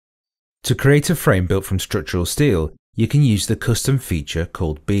To create a frame built from structural steel, you can use the custom feature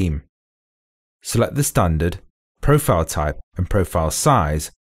called Beam. Select the standard, profile type and profile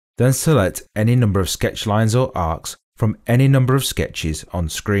size, then select any number of sketch lines or arcs from any number of sketches on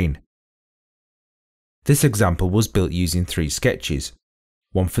screen. This example was built using 3 sketches,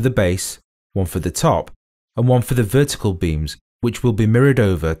 one for the base, one for the top, and one for the vertical beams, which will be mirrored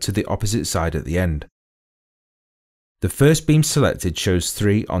over to the opposite side at the end. The first beam selected shows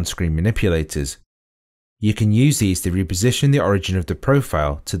 3 on-screen manipulators. You can use these to reposition the origin of the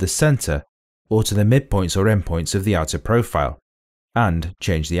profile to the center or to the midpoints or endpoints of the outer profile, and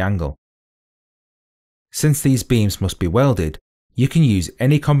change the angle. Since these beams must be welded, you can use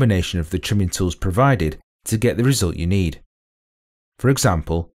any combination of the trimming tools provided to get the result you need. For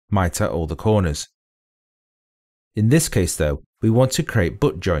example, miter all the corners. In this case though, we want to create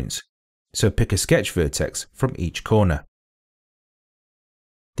butt joints, so pick a sketch vertex from each corner.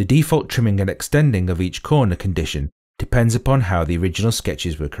 The default trimming and extending of each corner condition depends upon how the original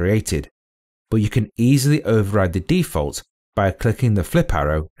sketches were created, but you can easily override the default by clicking the flip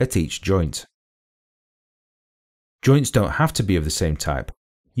arrow at each joint. Joints don't have to be of the same type.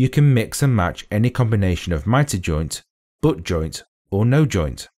 You can mix and match any combination of miter joint, butt joint, or no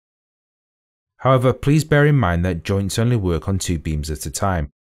joint. However, please bear in mind that joints only work on 2 beams at a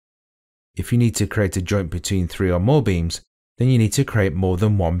time. If you need to create a joint between 3 or more beams, then you need to create more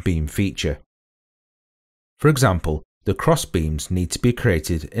than one beam feature. For example, the cross beams need to be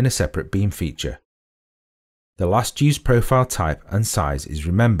created in a separate beam feature. The last used profile type and size is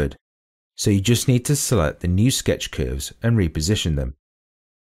remembered, so you just need to select the new sketch curves and reposition them.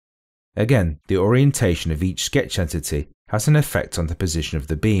 Again, the orientation of each sketch entity has an effect on the position of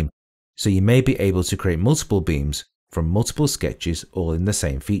the beam, so you may be able to create multiple beams from multiple sketches all in the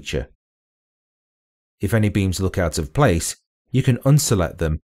same feature. If any beams look out of place, you can unselect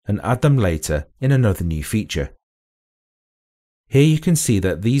them and add them later in another new feature. Here you can see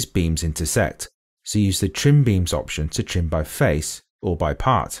that these beams intersect, so use the Trim Beams option to trim by face or by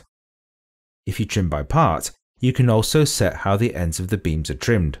part. If you trim by part, you can also set how the ends of the beams are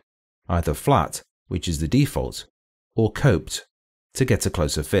trimmed, either flat, which is the default, or coped, to get a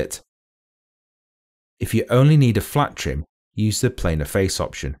closer fit. If you only need a flat trim, use the Planar Face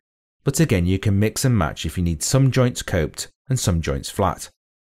option, but again you can mix and match if you need some joints coped and some joints flat.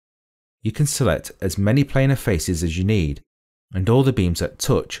 You can select as many planar faces as you need, and all the beams that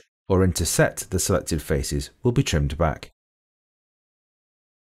touch or intersect the selected faces will be trimmed back.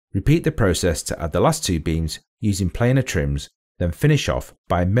 Repeat the process to add the last 2 beams using planar trims, then finish off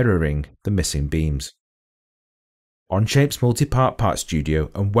by mirroring the missing beams. Onshape's multi-part part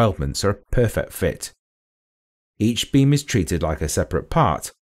studio and weldments are a perfect fit. Each beam is treated like a separate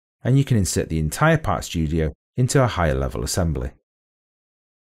part, and you can insert the entire part studio into a higher level assembly.